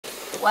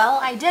Well,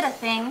 I did a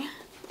thing.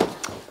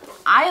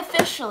 I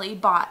officially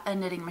bought a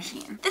knitting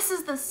machine. This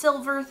is the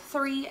Silver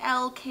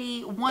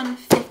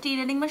 3LK150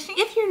 knitting machine.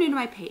 If you're new to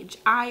my page,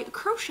 I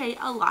crochet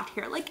a lot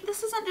here. Like,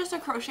 this isn't just a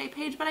crochet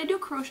page, but I do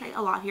crochet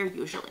a lot here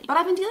usually. But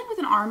I've been dealing with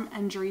an arm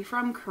injury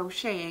from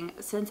crocheting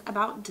since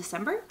about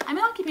December. I'm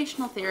in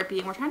occupational therapy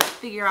and we're trying to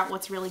figure out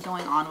what's really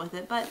going on with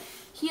it, but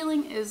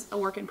healing is a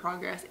work in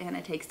progress and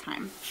it takes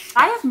time.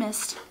 I have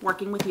missed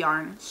working with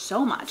yarn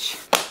so much.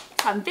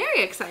 I'm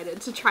very excited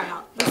to try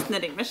out this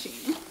knitting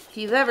machine. If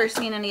you've ever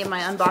seen any of my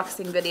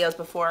unboxing videos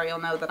before,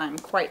 you'll know that I'm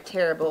quite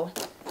terrible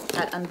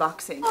at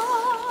unboxing.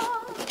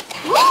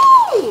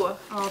 Woo!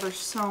 Oh, there's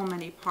so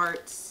many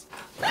parts.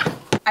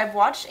 I've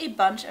watched a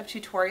bunch of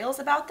tutorials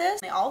about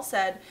this. They all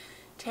said,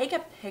 take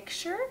a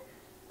picture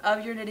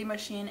of your knitting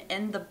machine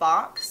in the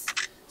box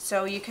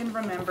so you can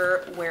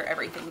remember where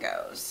everything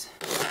goes.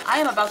 I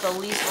am about the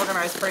least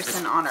organized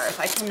person on earth.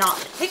 I cannot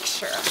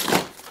picture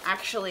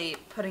actually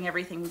putting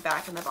everything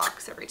back in the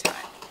box every time.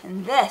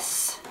 And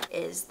this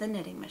is the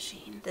knitting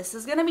machine. This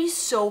is gonna be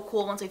so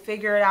cool once we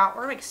figure it out.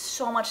 We're gonna make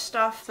so much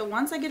stuff. So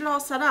once I get it all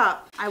set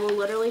up, I will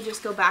literally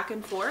just go back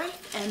and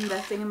forth and the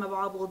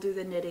thingamabob will do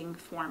the knitting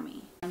for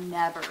me. I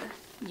never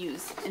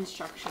use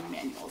instruction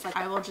manuals. Like,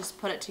 I will just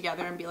put it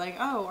together and be like,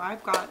 oh,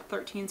 I've got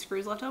 13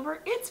 screws left over.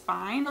 It's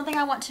fine. One thing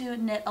I want to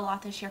knit a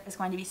lot this year is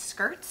going to be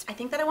skirts. I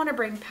think that I want to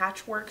bring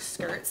patchwork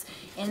skirts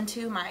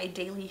into my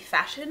daily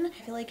fashion.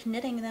 I feel like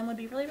knitting them would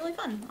be really, really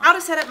fun. How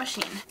to set up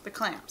machine. The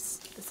clamps.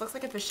 This looks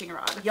like a fishing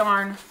rod.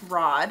 Yarn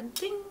rod.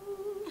 Ding.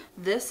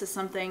 This is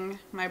something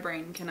my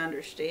brain can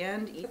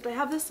understand. I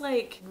have this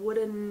like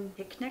wooden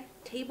picnic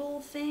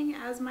table thing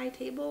as my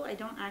table. I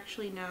don't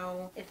actually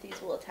know if these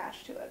will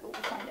attach to it, but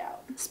we'll find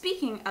out.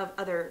 Speaking of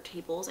other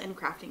tables and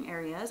crafting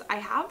areas, I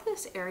have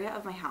this area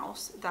of my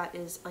house that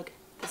is like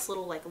this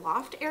little like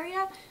loft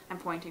area. I'm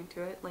pointing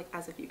to it like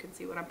as if you can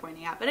see what I'm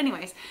pointing at. But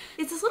anyways,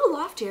 it's this little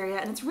loft area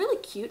and it's really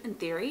cute in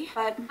theory,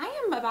 but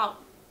I am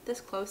about this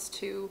close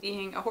to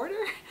being a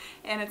hoarder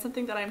and it's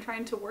something that I'm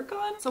trying to work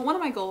on. So one of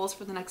my goals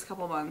for the next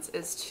couple months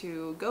is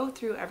to go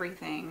through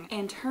everything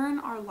and turn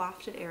our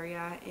lofted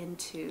area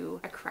into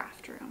a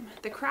craft room.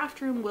 The craft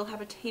room will have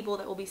a table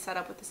that will be set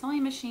up with the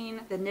sewing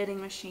machine, the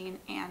knitting machine,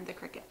 and the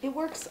Cricut. It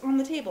works on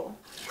the table.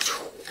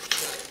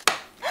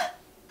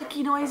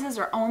 Clicky noises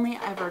are only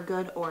ever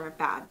good or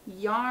bad.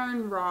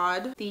 Yarn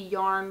rod, the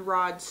yarn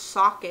rod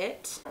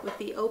socket with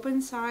the open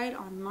side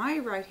on my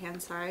right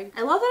hand side.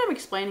 I love that I'm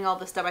explaining all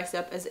this step by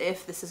step as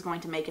if this is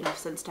going to make enough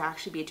sense to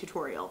actually be a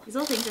tutorial. These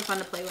little things are fun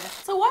to play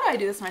with. So why do I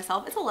do this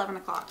myself? It's 11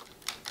 o'clock.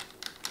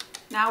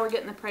 Now we're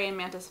getting the praying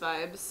mantis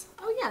vibes.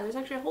 Oh yeah, there's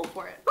actually a hole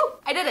for it. Oh,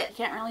 I did it. You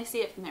can't really see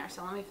it from there,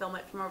 so let me film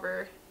it from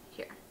over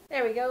here.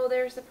 There we go,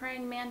 there's the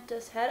praying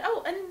mantis head.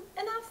 Oh, and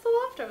that's the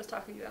loft I was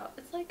talking about.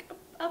 It's like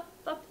up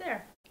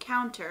there.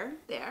 Counter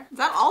there. Is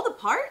that all the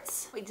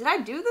parts? Wait, did I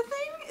do the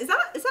thing? Is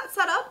that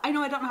set up? I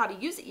know I don't know how to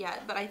use it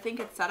yet, but I think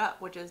it's set up,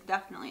 which is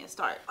definitely a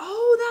start.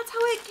 Oh, that's how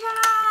it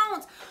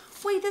counts.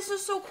 Wait, this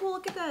is so cool.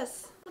 Look at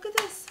this. Look at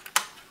this.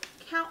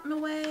 Counting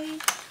away.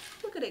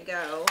 Look at it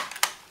go.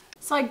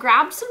 So I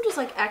grabbed some just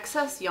like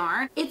excess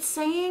yarn. It's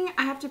saying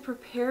I have to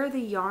prepare the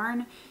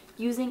yarn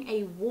using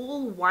a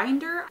wool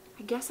winder.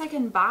 I guess I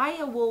can buy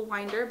a wool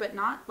winder, but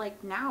not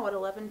like now at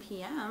 11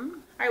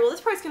 p.m. All right, well this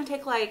part's gonna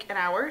take like an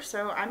hour,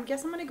 so I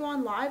guess I'm gonna go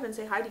on live and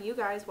say hi to you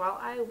guys while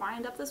I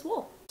wind up this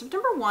wool. Step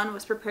number 1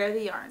 was prepare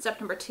the yarn.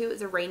 Step number 2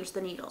 is arrange the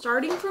needles.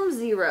 Starting from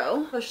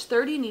 0, push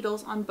 30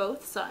 needles on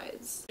both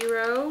sides.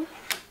 0.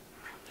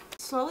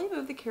 Slowly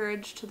move the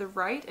carriage to the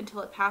right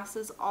until it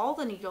passes all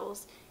the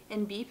needles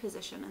in B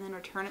position and then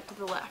return it to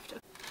the left.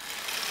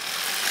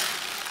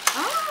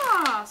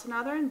 Ah, so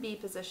now they're in B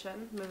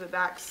position. Move it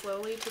back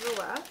slowly to the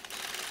left.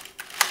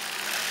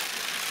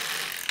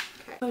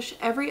 Okay. Push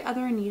every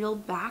other needle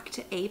back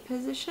to A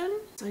position.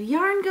 So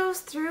yarn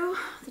goes through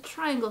the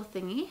triangle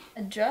thingy.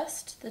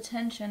 Adjust the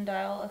tension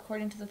dial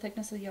according to the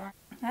thickness of the yarn.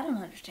 I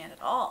don't understand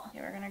at all.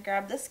 Okay, we're gonna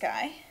grab this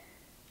guy,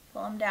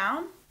 pull him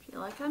down. Feel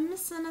like I'm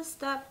missing a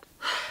step.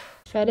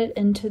 Fed it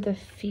into the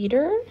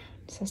feeder.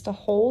 It has to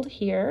hold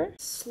here.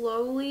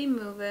 Slowly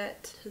move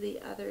it to the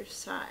other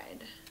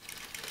side.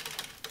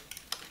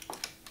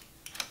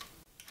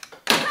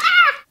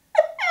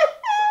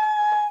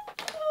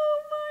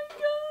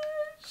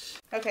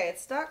 Okay,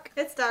 it's stuck.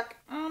 It's stuck.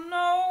 Oh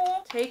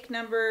no. Take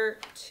number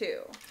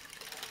 2.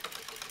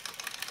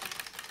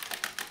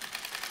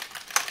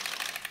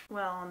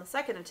 Well, on the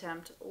second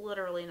attempt,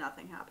 literally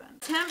nothing happened.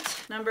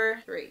 Attempt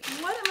number 3.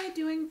 What am I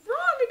doing wrong?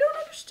 I don't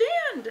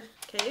understand.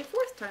 Okay,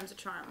 4th time's a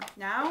charm.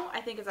 Now I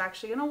think it's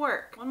actually gonna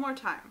work. One more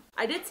time.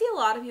 I did see a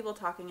lot of people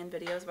talking in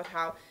videos about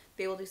how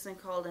they will do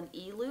something called an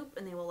E-loop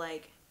and they will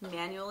like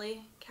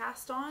manually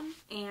cast on,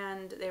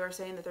 and they were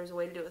saying that there's a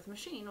way to do it with a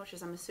machine, which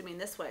is I'm assuming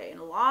this way, and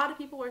a lot of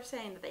people were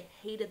saying that they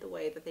hated the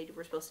way that they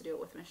were supposed to do it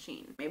with a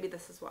machine. Maybe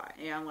this is why.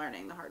 Yeah, I'm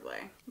learning the hard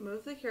way.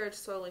 Move the carriage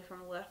slowly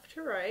from left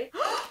to right.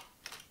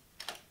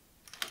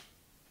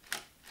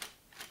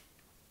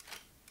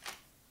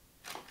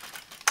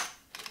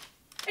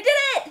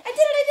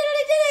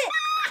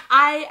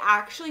 I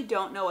actually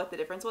don't know what the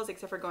difference was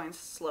except for going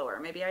slower.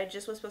 Maybe I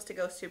just was supposed to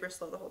go super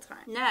slow the whole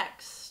time.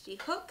 Next, the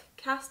hook,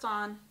 cast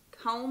on,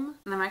 comb.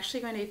 And I'm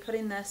actually going to be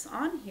putting this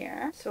on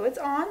here. So it's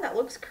on, that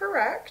looks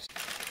correct.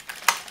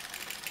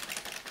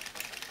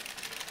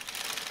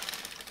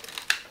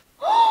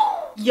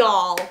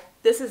 Y'all,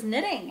 this is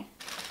knitting.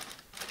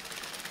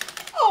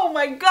 Oh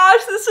my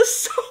gosh, this is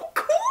so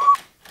cool.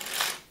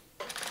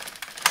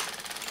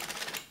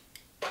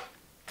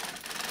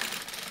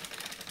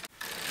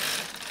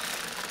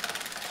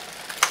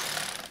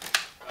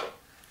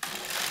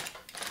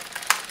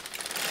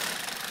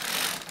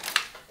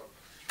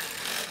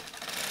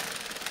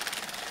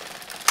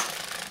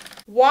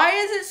 Why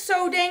is it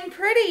so dang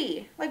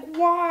pretty? Like,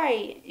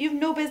 why? You have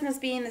no business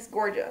being this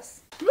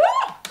gorgeous.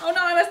 Oh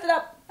no, I messed it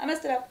up. I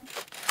messed it up.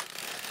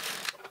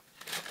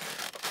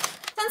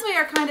 Since we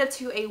are kind of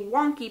to a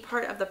wonky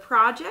part of the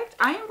project,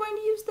 I am going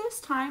to use this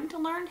time to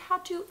learn how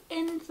to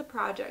end the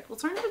project. We'll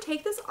learn how to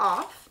take this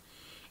off,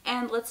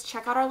 and let's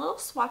check out our little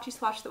swatchy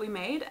swatch that we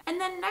made.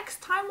 And then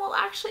next time we'll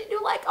actually do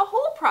like a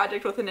whole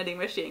project with a knitting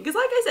machine. Because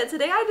like I said,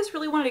 today I just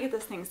really wanted to get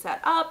this thing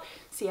set up,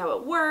 see how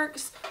it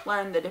works,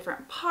 learn the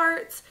different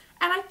parts.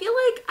 And I feel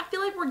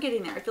like we're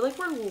getting there. I feel like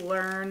we're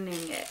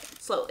learning it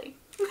slowly.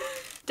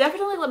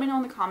 Definitely let me know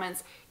in the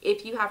comments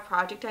if you have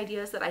project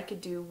ideas that I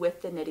could do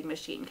with the knitting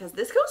machine, because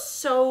this goes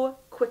so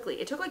quickly.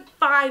 It took like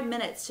 5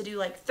 minutes to do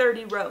like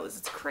 30 rows.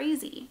 It's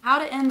crazy. How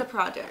to end the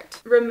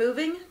project.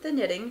 Removing the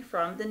knitting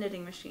from the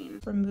knitting machine.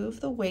 Remove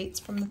the weights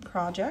from the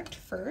project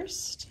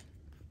first.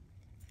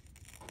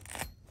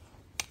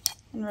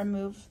 And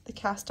remove the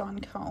cast on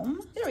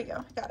comb. There we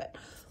go, I got it.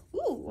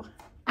 Ooh.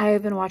 I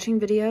have been watching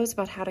videos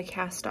about how to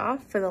cast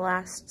off for the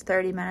last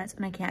 30 minutes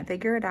and I can't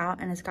figure it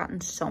out, and it's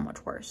gotten so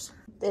much worse.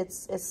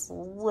 It's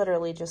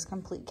literally just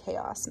complete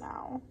chaos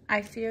now.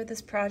 I fear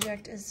this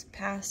project is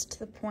past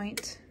the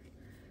point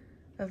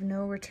of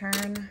no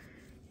return.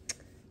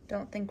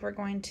 Don't think we're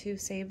going to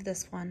save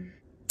this one.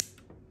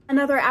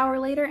 Another hour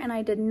later and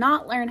I did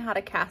not learn how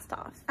to cast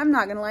off. I'm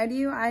not gonna lie to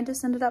you, I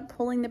just ended up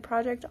pulling the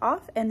project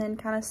off and then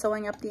kind of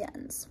sewing up the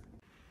ends.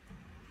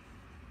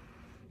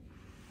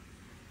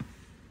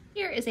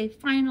 Here is a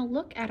final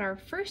look at our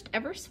first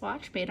ever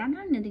swatch made on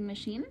our knitting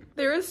machine.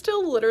 There is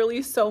still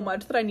literally so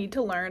much that I need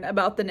to learn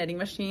about the knitting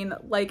machine.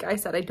 Like I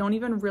said, I don't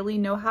even really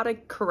know how to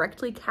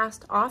correctly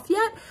cast off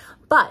yet,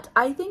 but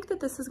I think that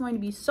this is going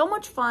to be so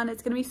much fun.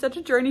 It's going to be such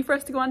a journey for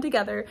us to go on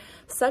together.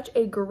 Such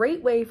a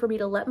great way for me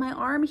to let my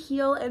arm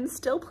heal and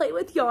still play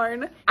with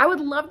yarn. I would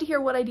love to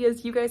hear what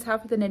ideas you guys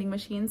have for the knitting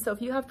machine. So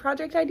if you have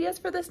project ideas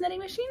for this knitting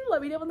machine,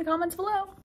 let me know in the comments below.